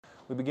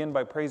We begin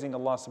by praising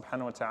Allah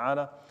subhanahu wa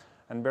ta'ala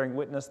and bearing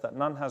witness that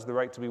none has the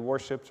right to be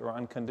worshipped or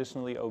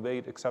unconditionally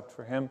obeyed except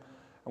for Him.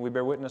 And we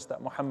bear witness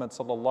that Muhammad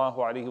sallallahu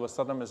alaihi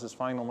wasallam is His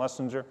final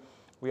messenger.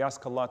 We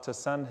ask Allah to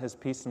send His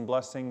peace and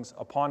blessings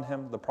upon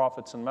Him, the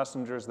prophets and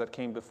messengers that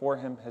came before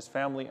Him, His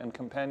family and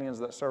companions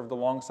that served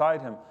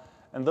alongside Him,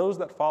 and those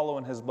that follow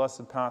in His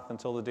blessed path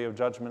until the Day of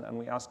Judgment. And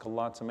we ask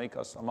Allah to make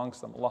us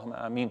amongst them.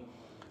 Allahumma ameen.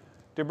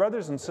 Dear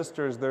brothers and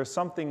sisters, there's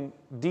something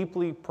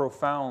deeply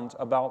profound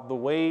about the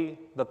way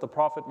that the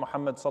Prophet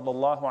Muhammad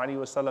sallallahu alaihi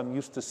wasallam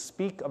used to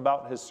speak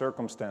about his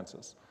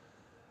circumstances.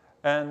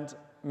 And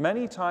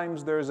many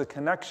times there is a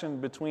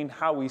connection between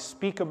how we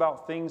speak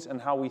about things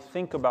and how we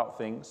think about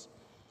things.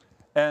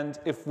 And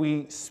if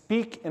we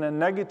speak in a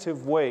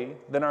negative way,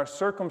 then our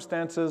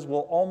circumstances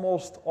will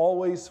almost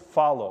always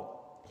follow,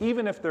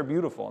 even if they're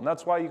beautiful. And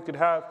that's why you could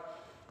have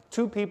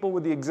two people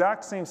with the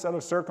exact same set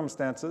of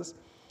circumstances,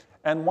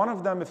 and one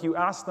of them, if you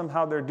ask them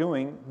how they're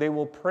doing, they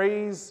will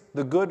praise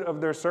the good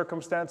of their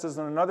circumstances,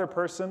 and another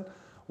person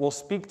will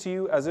speak to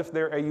you as if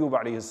they're Ayyub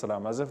alayhi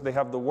salam, as if they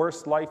have the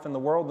worst life in the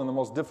world and the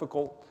most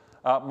difficult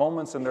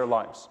moments in their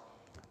lives.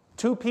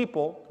 Two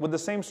people with the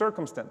same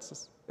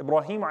circumstances.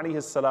 Ibrahim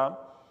alayhi salam,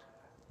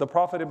 the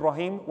Prophet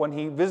Ibrahim, when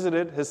he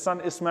visited his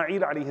son Ismail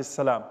alayhi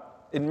salam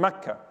in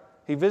Mecca,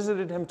 he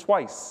visited him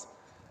twice.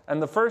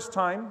 And the first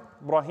time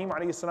Ibrahim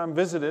alayhi salam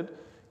visited,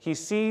 he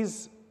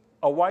sees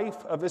a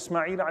wife of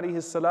Ismail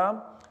alayhi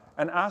salam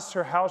and asked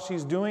her how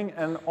she's doing,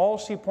 and all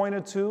she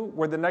pointed to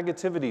were the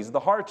negativities, the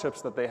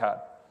hardships that they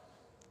had.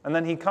 And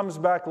then he comes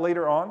back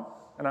later on,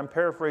 and I'm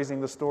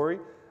paraphrasing the story,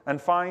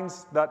 and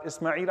finds that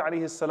Ismail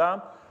alayhi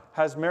salam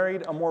has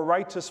married a more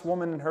righteous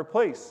woman in her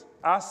place,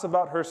 asks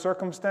about her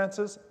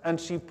circumstances, and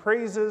she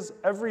praises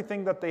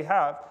everything that they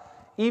have,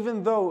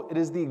 even though it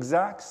is the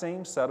exact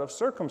same set of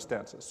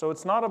circumstances. So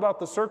it's not about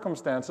the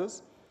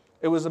circumstances.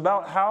 It was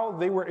about how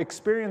they were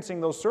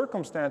experiencing those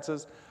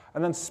circumstances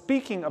and then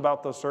speaking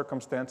about those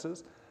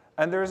circumstances.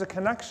 And there is a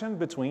connection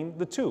between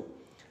the two.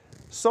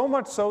 So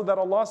much so that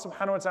Allah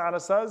subhanahu wa ta'ala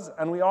says,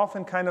 and we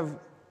often kind of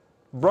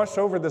brush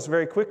over this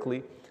very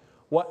quickly,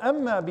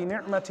 وَأَمَّا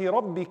بِنِعْمَةِ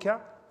رَبِّكَ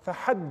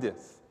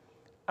فَحَدِّثْ.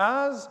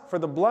 As for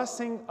the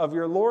blessing of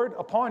your Lord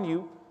upon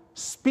you,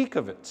 speak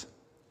of it.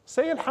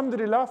 Say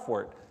alhamdulillah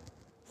for it.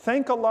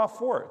 Thank Allah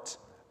for it.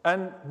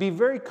 And be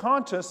very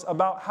conscious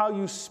about how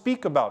you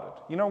speak about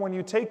it. You know, when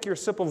you take your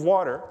sip of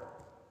water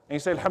and you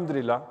say,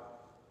 Alhamdulillah,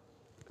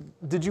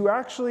 did you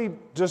actually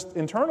just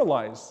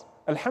internalize,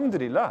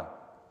 Alhamdulillah,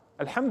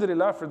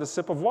 Alhamdulillah for the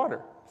sip of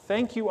water.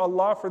 Thank you,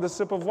 Allah, for the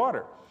sip of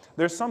water.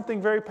 There's something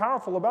very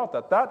powerful about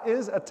that. That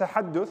is a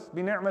tahadduth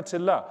bi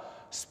ni'matillah,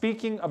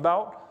 speaking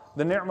about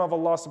the ni'mah of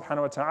Allah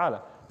subhanahu wa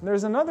ta'ala. And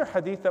there's another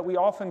hadith that we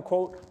often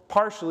quote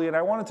partially, and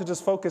I wanted to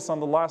just focus on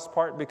the last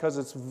part because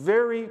it's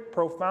very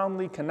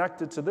profoundly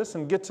connected to this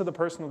and get to the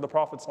person of the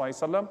Prophet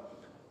ﷺ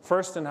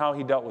first and how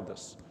he dealt with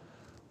this.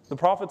 The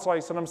Prophet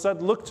ﷺ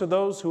said, look to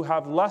those who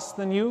have less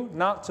than you,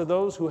 not to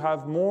those who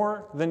have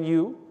more than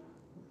you.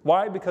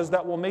 Why? Because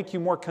that will make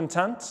you more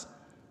content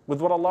with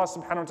what Allah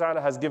subhanahu wa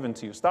ta'ala has given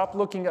to you. Stop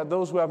looking at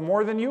those who have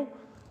more than you.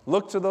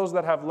 Look to those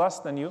that have less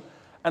than you.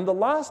 And the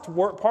last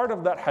part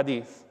of that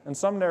hadith, in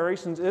some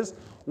narrations, is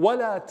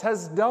وَلَا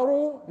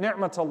تَزْدَرُوا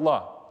نِعْمَةَ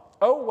اللَّهِ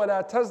أو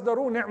وَلَا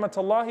تَزْدَرُوا نِعْمَةَ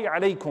اللَّهِ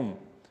عَلَيْكُمْ.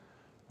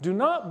 Do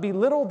not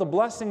belittle the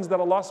blessings that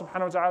Allah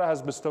subhanahu wa ta'ala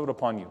has bestowed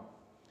upon you.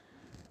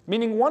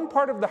 Meaning one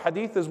part of the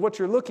hadith is what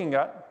you're looking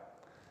at.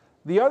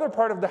 The other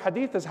part of the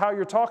hadith is how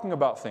you're talking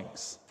about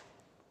things.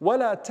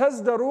 وَلَا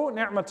تَزْدَرُوا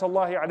نِعْمَةَ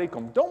اللَّهِ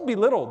عَلَيْكُمْ. Don't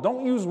belittle,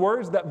 don't use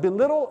words that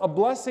belittle a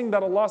blessing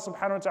that Allah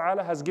subhanahu wa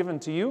ta'ala has given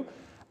to you.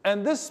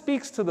 And this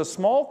speaks to the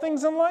small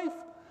things in life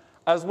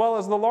as well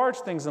as the large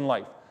things in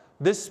life.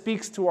 This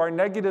speaks to our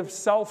negative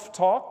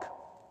self-talk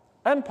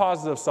and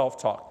positive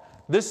self-talk.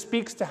 This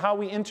speaks to how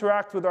we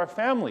interact with our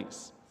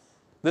families.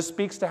 This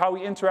speaks to how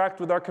we interact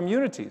with our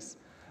communities.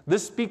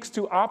 This speaks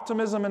to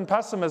optimism and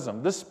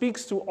pessimism. This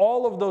speaks to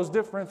all of those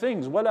different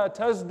things. وَلَا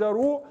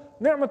تَزْدَرُوا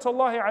نِعْمَةَ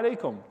اللَّهِ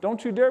عَلَيْكُمْ.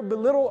 Don't you dare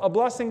belittle a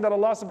blessing that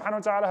Allah subhanahu wa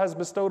ta'ala has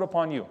bestowed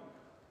upon you.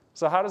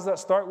 So how does that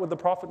start with the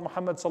Prophet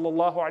Muhammad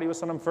sallallahu alaihi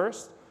wasallam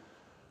first?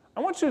 I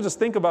want you to just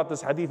think about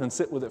this hadith and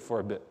sit with it for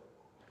a bit.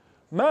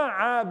 مَا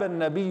عَابَ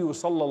النَّبِيُّ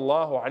صَلَّى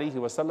اللَّهُ عَلَيْهِ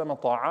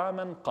وَسَلَّمَ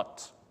طَعَامًا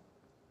قَطْ.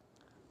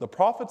 The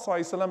Prophet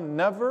ﷺ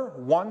never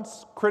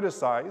once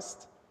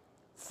criticized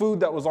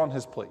food that was on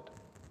his plate.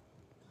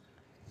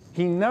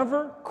 He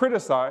never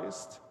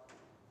criticized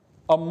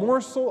a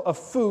morsel of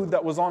food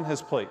that was on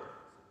his plate.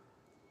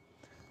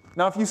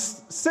 Now, if you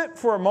sit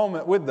for a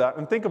moment with that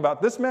and think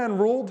about, this man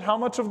ruled how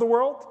much of the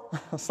world?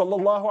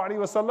 Sallallahu alaihi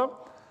wasallam.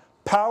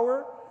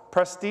 Power,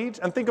 prestige,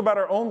 and think about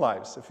our own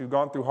lives. If you've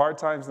gone through hard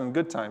times and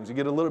good times, you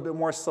get a little bit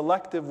more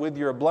selective with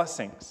your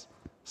blessings,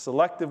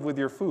 selective with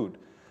your food.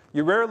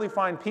 You rarely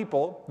find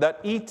people that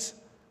eat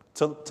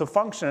to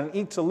function and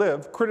eat to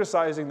live,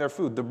 criticizing their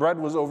food. The bread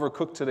was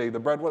overcooked today. The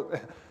bread was...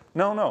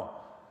 No.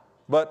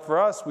 But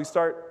for us, we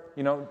start,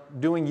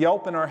 doing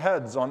Yelp in our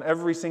heads on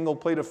every single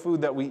plate of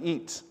food that we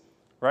eat,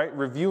 right?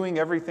 Reviewing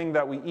everything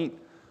that we eat.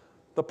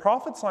 The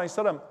Prophet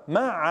ﷺ,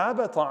 مَا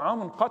عَابَ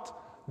طَعَامٌ قَطْ.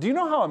 Do you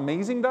know how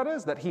amazing that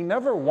is? That he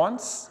never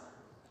once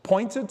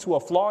pointed to a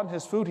flaw in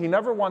his food. He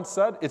never once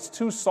said, it's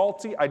too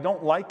salty, I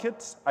don't like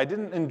it, I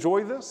didn't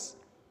enjoy this.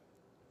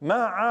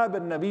 ما عاب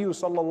النبي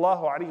صلى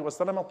الله عليه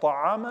وسلم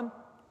طعاما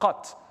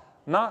قط.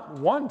 Not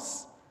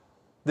once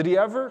did he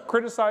ever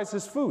criticize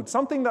his food.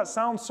 Something that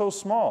sounds so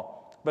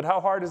small, but how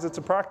hard is it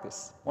to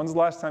practice? When's the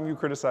last time you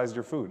criticized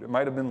your food? It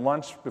might have been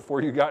lunch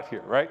before you got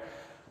here, right?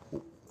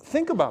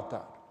 Think about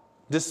that.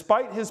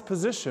 Despite his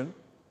position,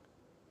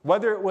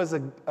 whether it was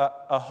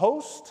a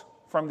host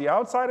from the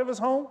outside of his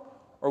home,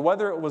 or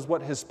whether it was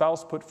what his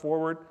spouse put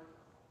forward,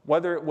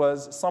 whether it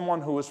was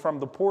someone who was from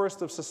the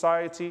poorest of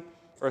society,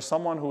 or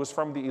someone who was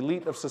from the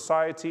elite of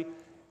society,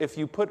 if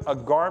you put a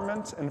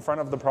garment in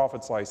front of the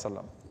Prophet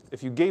ﷺ,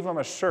 if you gave him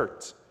a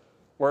shirt,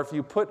 or if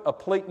you put a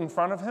plate in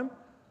front of him,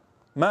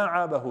 مَا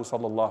عَابَهُ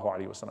صَلَّى اللَّهُ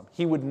عَلَيْهِ وَسَلَّمَ.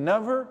 He would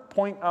never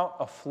point out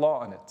a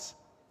flaw in it.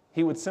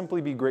 He would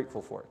simply be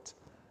grateful for it.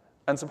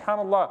 And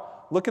subhanAllah,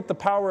 look at the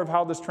power of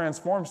how this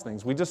transforms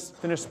things. We just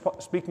finished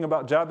speaking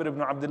about Jabir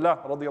ibn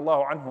Abdullah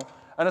radiallahu anhu,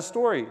 and a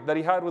story that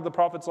he had with the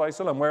Prophet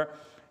ﷺ, where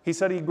he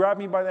said he grabbed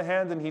me by the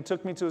hand and he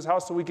took me to his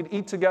house so we could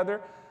eat together.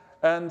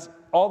 And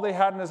all they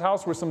had in his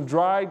house were some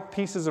dried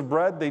pieces of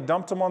bread. They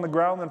dumped them on the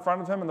ground in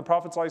front of him, and the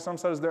Prophet ﷺ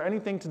said, is there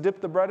anything to dip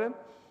the bread in? And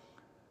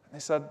they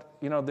said,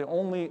 you know, the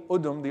only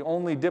udum, the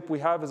only dip we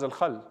have is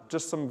al-khal,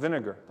 just some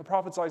vinegar. The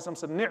Prophet ﷺ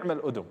said, ni'mal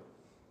udum.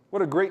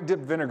 What a great dip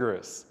vinegar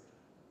is.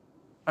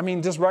 I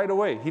mean, just right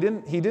away. He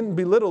didn't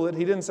belittle it.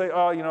 He didn't say,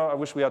 oh, you know, I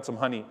wish we had some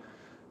honey.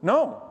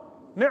 No,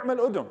 ni'mal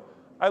udum.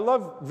 I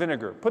love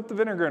vinegar. Put the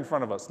vinegar in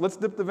front of us. Let's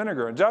dip the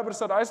vinegar. And Jabir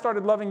said, I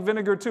started loving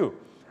vinegar too.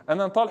 And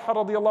then Talha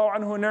radiallahu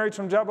anhu narrates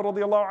from Jabir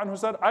radiallahu anhu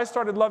said, I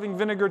started loving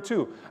vinegar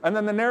too. And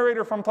then the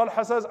narrator from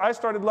Talha says, I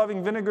started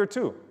loving vinegar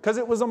too. Because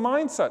it was a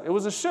mindset. It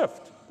was a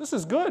shift. This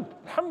is good.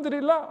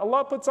 Alhamdulillah.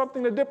 Allah put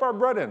something to dip our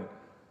bread in.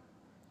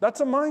 That's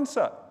a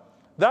mindset.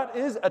 That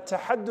is a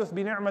tahadduth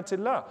bi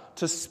ni'matillah.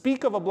 To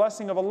speak of a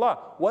blessing of Allah.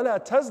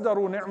 وَلَا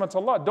تَزْدَرُوا نِعْمَةَ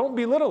اللَّهِ. Don't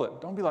belittle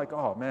it. Don't be like,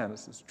 oh man,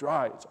 this is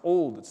dry, it's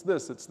old, it's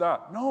this, it's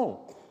that.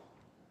 No.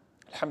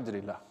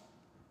 Alhamdulillah.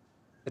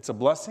 It's a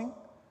blessing,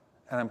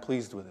 and I'm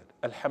pleased with it.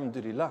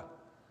 Alhamdulillah.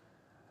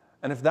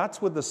 And if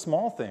that's with the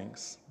small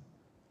things,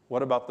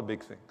 what about the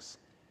big things?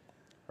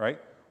 Right?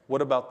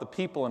 What about the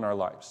people in our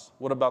lives?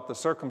 What about the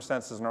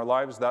circumstances in our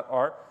lives that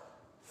are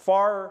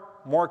far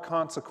more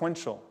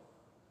consequential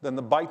than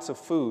the bites of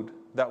food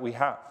that we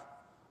have?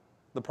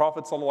 The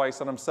Prophet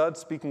ﷺ said,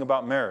 speaking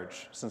about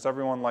marriage, since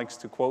everyone likes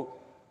to quote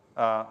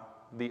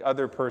the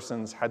other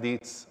person's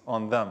hadiths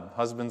on them,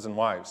 husbands and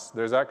wives,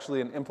 there's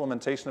actually an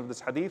implementation of this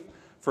hadith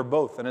for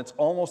both, and it's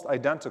almost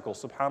identical,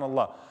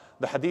 subhanallah.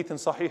 The hadith in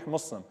Sahih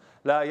Muslim,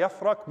 لا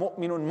يفرق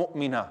مؤمن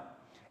مؤمنا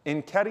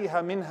إن كره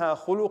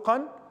منها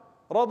خلقا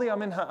رضي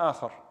منها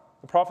آخر.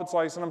 The Prophet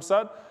ﷺ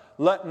said,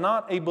 let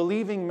not a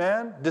believing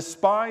man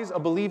despise a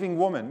believing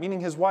woman, meaning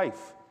his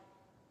wife.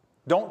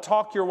 Don't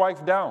talk your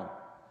wife down.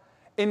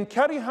 إن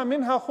كره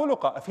منها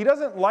خلقا. If he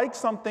doesn't like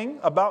something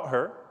about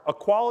her, a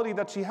quality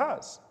that she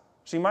has,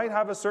 she might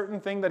have a certain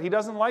thing that he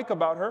doesn't like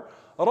about her,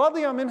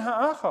 رضي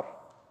منها آخر.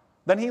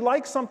 Then he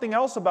likes something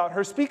else about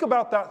her, speak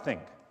about that thing.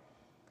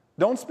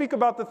 Don't speak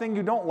about the thing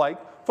you don't like.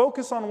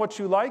 Focus on what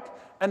you like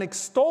and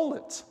extol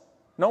it.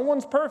 No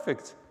one's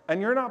perfect,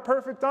 and you're not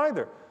perfect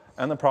either.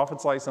 And the Prophet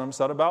ﷺ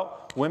said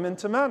about women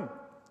to men.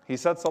 He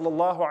said,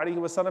 sallallahu alaihi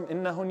wasallam,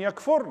 innahun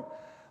yakfurn,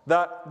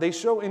 that they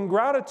show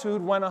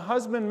ingratitude when a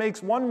husband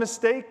makes one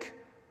mistake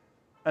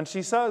and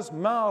she says,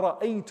 ma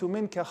ra'aytu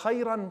minka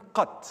khayran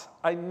qat.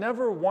 I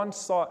never once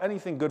saw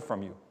anything good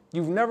from you.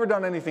 You've never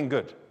done anything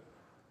good.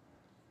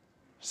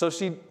 So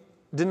she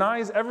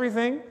denies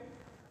everything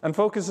and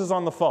focuses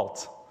on the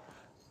fault.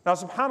 Now,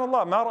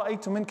 subhanAllah, مَا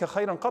رَأَيْتُ مِنْكَ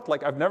خَيْرًا قَطْ.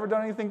 Like, I've never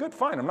done anything good.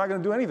 Fine, I'm not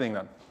going to do anything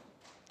then.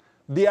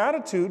 The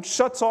attitude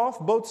shuts off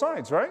both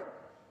sides, right?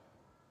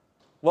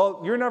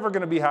 Well, you're never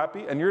going to be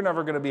happy, and you're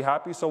never going to be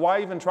happy, so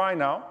why even try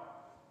now?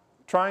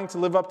 Trying to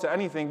live up to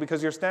anything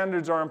because your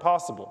standards are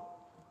impossible.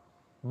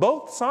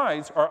 Both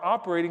sides are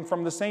operating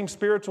from the same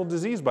spiritual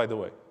disease, by the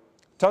way.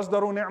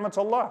 تَزْدَرُوا نِعْمَةَ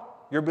اللَّهِ.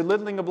 You're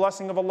belittling a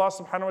blessing of Allah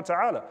subhanahu wa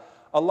ta'ala.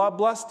 Allah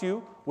blessed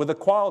you with a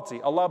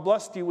quality. Allah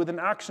blessed you with an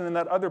action in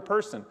that other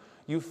person.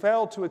 You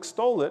fail to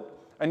extol it,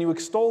 and you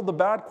extol the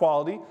bad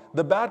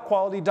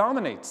quality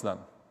dominates them.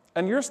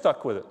 And you're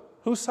stuck with it.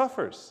 Who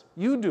suffers?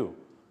 You do.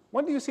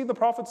 When do you see the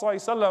Prophet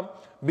ﷺ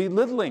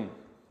belittling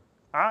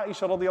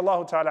Aisha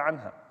radiallahu ta'ala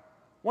anha?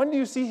 When do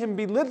you see him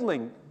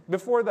belittling,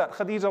 before that,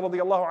 Khadija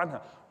radiallahu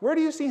anha? Where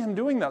do you see him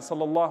doing that,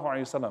 sallallahu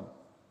alayhi wasallam?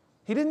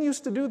 He didn't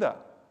used to do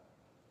that.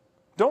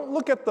 Don't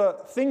look at the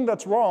thing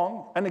that's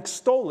wrong and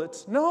extol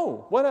it.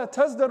 No. وَلَا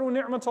تَزْدَرُوا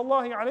نِعْمَةَ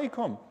اللَّهِ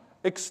عَلَيْكُمْ.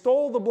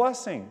 Extol the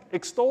blessing.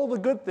 Extol the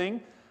good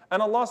thing.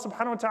 And Allah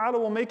subhanahu wa ta'ala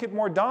will make it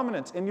more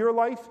dominant in your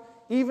life,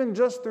 even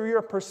just through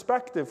your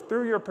perspective,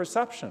 through your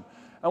perception.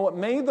 And what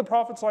made the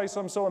Prophet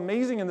ﷺ so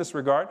amazing in this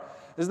regard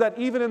is that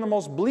even in the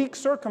most bleak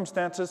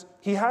circumstances,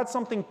 he had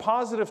something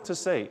positive to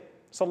say.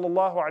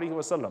 Sallallahu alaihi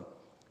wasallam.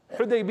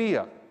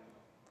 Hudaybiyah.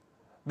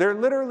 They're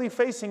literally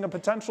facing a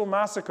potential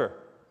massacre.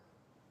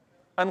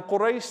 And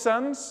Quraysh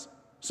sends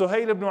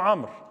Suhail ibn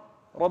Amr,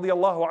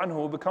 radiallahu anhu,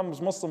 who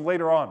becomes Muslim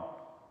later on,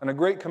 and a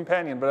great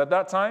companion, but at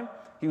that time,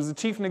 he was the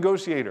chief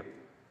negotiator.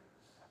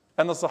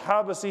 And the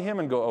Sahaba see him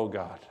and go, oh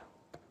God,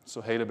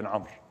 Suhail ibn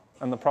Amr.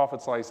 And the Prophet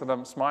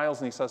ﷺ smiles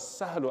and he says,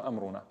 Sahlu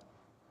amruna.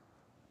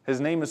 His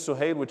name is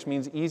Suhail, which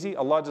means easy.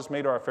 Allah just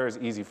made our affairs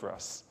easy for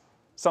us.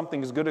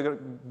 Something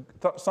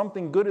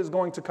good is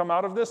going to come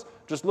out of this.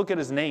 Just look at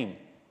his name.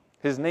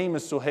 His name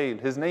is Suhail.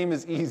 His name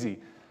is easy.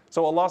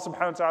 So Allah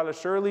subhanahu wa ta'ala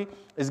surely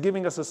is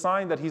giving us a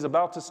sign that He's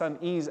about to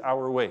send ease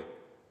our way.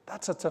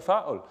 That's a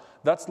tafa'ul.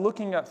 That's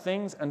looking at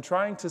things and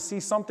trying to see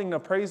something to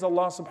praise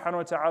Allah subhanahu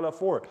wa ta'ala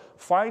for.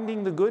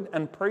 Finding the good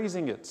and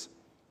praising it.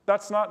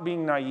 That's not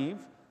being naive.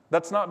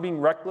 That's not being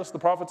reckless. The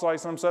Prophet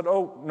ﷺ said,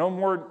 oh,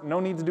 no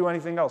need to do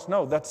anything else.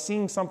 No, that's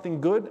seeing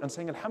something good and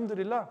saying,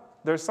 Alhamdulillah,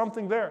 there's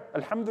something there.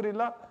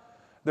 Alhamdulillah.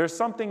 There's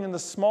something in the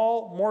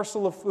small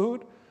morsel of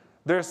food.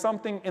 There's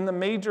something in the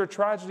major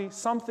tragedy,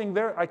 something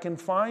there I can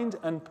find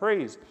and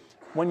praise.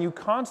 When you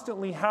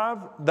constantly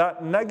have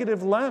that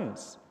negative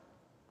lens,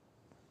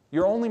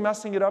 you're only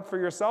messing it up for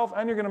yourself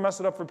and you're going to mess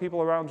it up for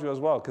people around you as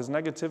well, because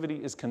negativity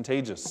is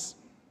contagious.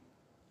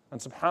 And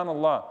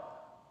subhanAllah,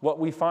 what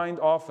we find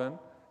often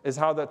is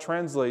how that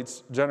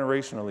translates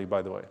generationally,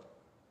 by the way.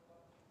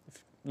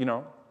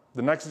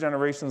 The next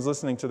generation is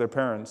listening to their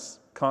parents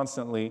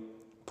constantly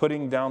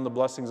putting down the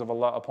blessings of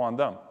Allah upon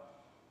them.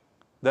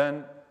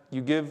 Then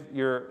you give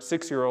your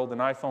 6-year-old an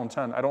iPhone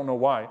 10. I don't know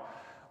why,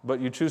 but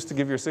you choose to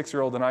give your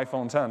 6-year-old an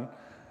iPhone 10.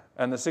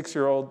 And the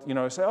 6-year-old,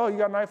 say, oh, you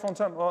got an iPhone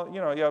 10? Well,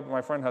 yeah, but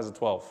my friend has a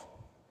 12.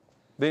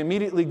 They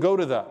immediately go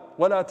to that.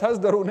 وَلَا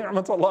تَزْدَرُوا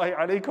نِعْمَةَ اللَّهِ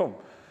عَلَيْكُمْ.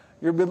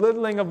 You're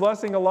belittling a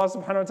blessing Allah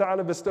subhanahu wa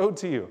ta'ala bestowed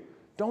to you.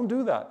 Don't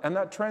do that. And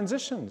that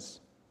transitions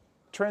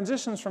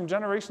from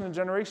generation to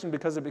generation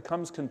because it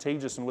becomes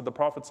contagious. And with the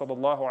Prophet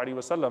sallallahu alaihi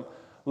wasallam,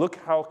 look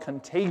how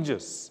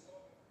contagious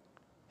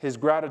his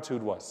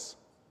gratitude was.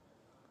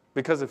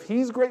 Because if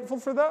he's grateful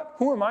for that,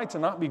 who am I to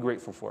not be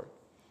grateful for it?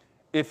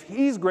 If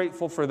he's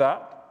grateful for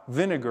that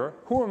vinegar,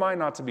 who am I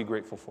not to be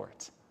grateful for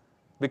it?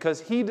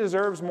 Because he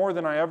deserves more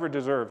than I ever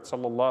deserved,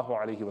 sallallahu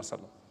alaihi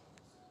wasallam.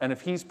 And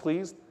if he's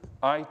pleased,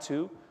 I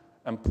too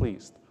am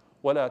pleased.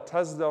 وَلَا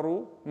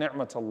تَزْدَرُوا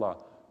نِعْمَةَ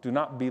اللَّهِ. Do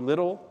not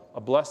belittle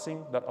a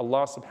blessing that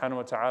Allah subhanahu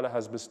wa ta'ala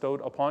has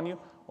bestowed upon you.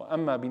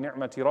 وَأَمَّا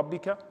بِنِعْمَةِ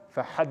رَبِّكَ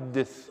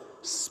فَحَدِّثْ.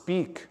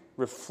 Speak,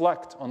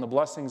 reflect on the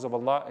blessings of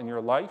Allah in your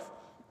life,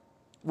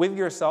 with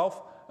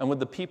yourself and with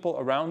the people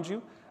around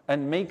you,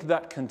 and make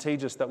that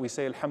contagious that we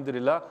say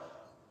Alhamdulillah,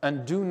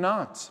 and do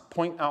not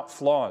point out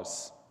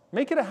flaws.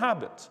 Make it a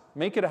habit.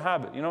 Make it a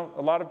habit.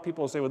 A lot of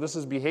people say, well, this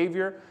is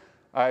behavior.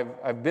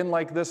 I've been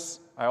like this.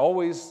 I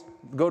always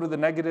go to the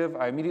negative.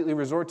 I immediately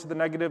resort to the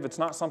negative. It's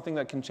not something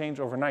that can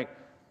change overnight.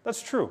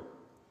 That's true.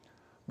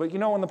 But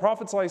when the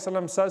Prophet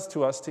ﷺ says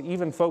to us to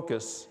even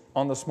focus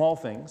on the small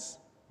things,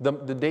 the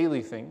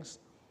daily things,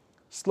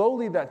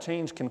 slowly that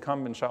change can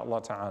come,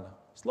 inshaAllah ta'ala.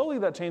 Slowly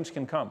that change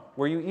can come,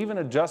 where you even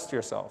adjust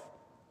yourself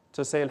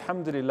to say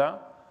Alhamdulillah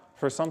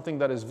for something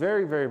that is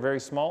very, very, very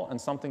small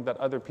and something that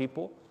other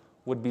people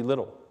would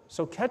belittle.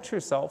 So catch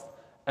yourself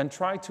and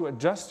try to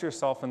adjust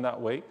yourself in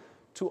that way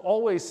to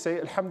always say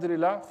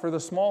Alhamdulillah for the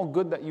small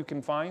good that you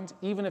can find,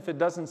 even if it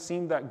doesn't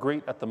seem that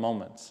great at the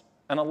moment.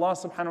 And Allah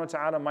subhanahu wa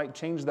ta'ala might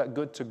change that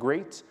good to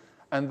great,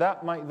 and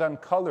that might then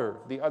color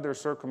the other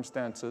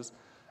circumstances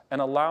and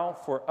allow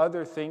for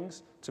other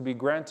things to be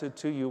granted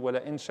to you.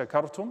 وَلَئِن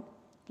شَكَرْتُمْ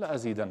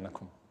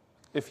لَأَزِيدَنَّكُمْ.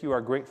 If you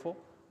are grateful,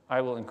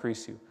 I will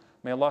increase you.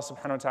 May Allah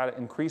subhanahu wa ta'ala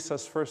increase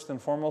us first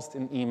and foremost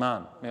in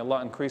iman. May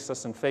Allah increase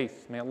us in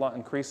faith. May Allah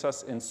increase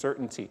us in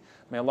certainty.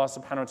 May Allah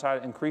subhanahu wa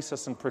ta'ala increase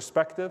us in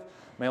perspective.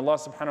 May Allah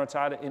subhanahu wa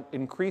ta'ala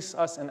increase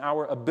us in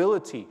our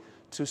ability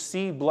to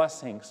see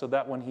blessing, so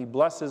that when He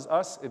blesses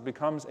us, it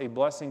becomes a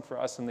blessing for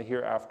us in the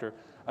hereafter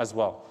as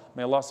well.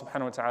 May Allah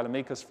subhanahu wa ta'ala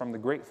make us from the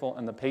grateful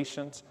and the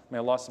patient. May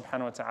Allah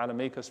subhanahu wa ta'ala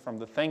make us from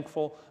the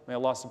thankful. May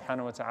Allah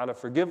subhanahu wa ta'ala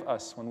forgive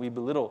us when we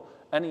belittle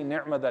any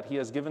ni'mah that He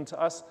has given to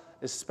us,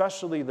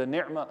 especially the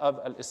ni'mah of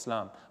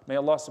al-Islam. May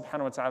Allah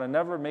subhanahu wa ta'ala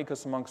never make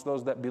us amongst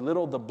those that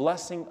belittle the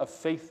blessing of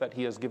faith that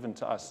He has given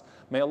to us.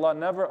 May Allah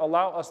never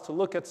allow us to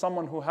look at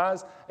someone who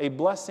has a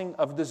blessing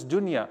of this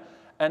dunya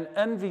and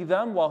envy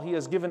them while He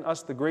has given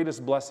us the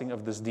greatest blessing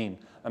of this deen.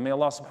 And may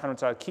Allah subhanahu wa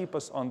ta'ala keep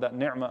us on that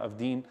ni'mah of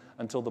deen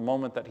until the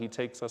moment that He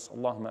takes us.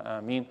 Allahumma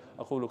ameen.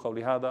 أقول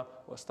قولي هذا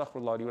وأستغفر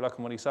الله لي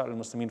ولكم ولسائر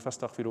المسلمين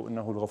فاستغفروا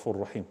إنه الغفور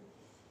الرحيم.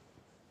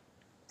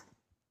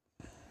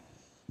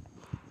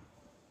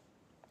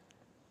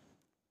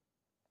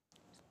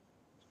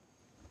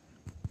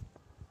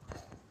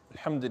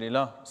 الحمد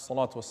لله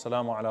الصلاة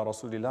والسلام على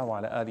رسول الله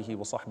وعلى آله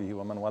وصحبه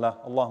ومن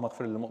والاه. اللهم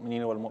اغفر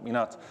للمؤمنين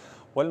والمؤمنات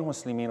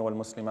والمسلمين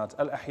والمسلمات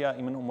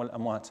الأحياء منهم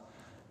والأموات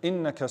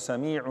إنك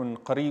سميع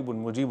قريب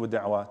مجيب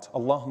الدعوات.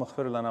 اللهم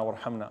اغفر لنا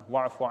وارحمنا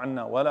واعف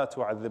عنا ولا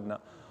تعذبنا.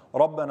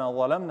 ربنا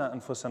ظلمنا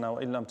أنفسنا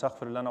وإن لم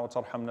تغفر لنا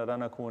وترحمنا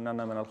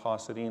لنكونن من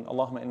الخاسرين.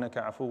 اللهم إنك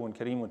عفو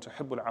كريم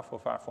تحب العفو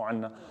فاعف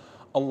عنا.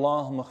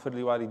 اللهم اغفر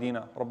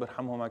لوالدينا رب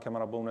ارحمهما كما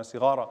ربونا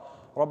صغارا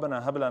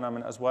ربنا هب لنا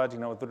من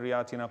أزواجنا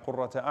وذرياتنا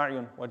قرة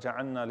أعين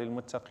وجعلنا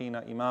للمتقين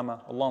إماما.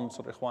 اللهم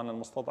انصر إخواننا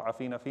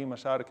المستضعفين في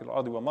مشارق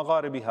الأرض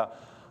ومغاربها.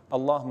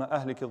 اللهم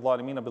أهلك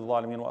الظالمين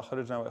بالظالمين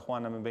وأخرجنا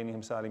وإخواننا من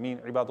بينهم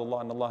سالمين. عباد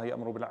الله، إن الله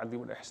يأمر بالعدل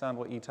والإحسان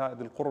وإيتاء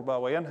ذي القربى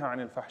وينهى عن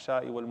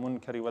الفحشاء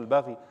والمنكر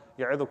والبغي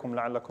يعظكم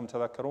لعلكم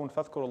تذكرون.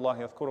 فاذكروا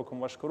الله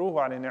يذكركم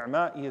واشكروه على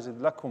نعمائه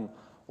يزد لكم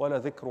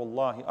ولذكر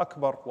الله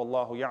أكبر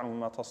والله يعلم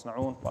ما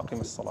تصنعون. وأقم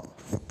الصلاة.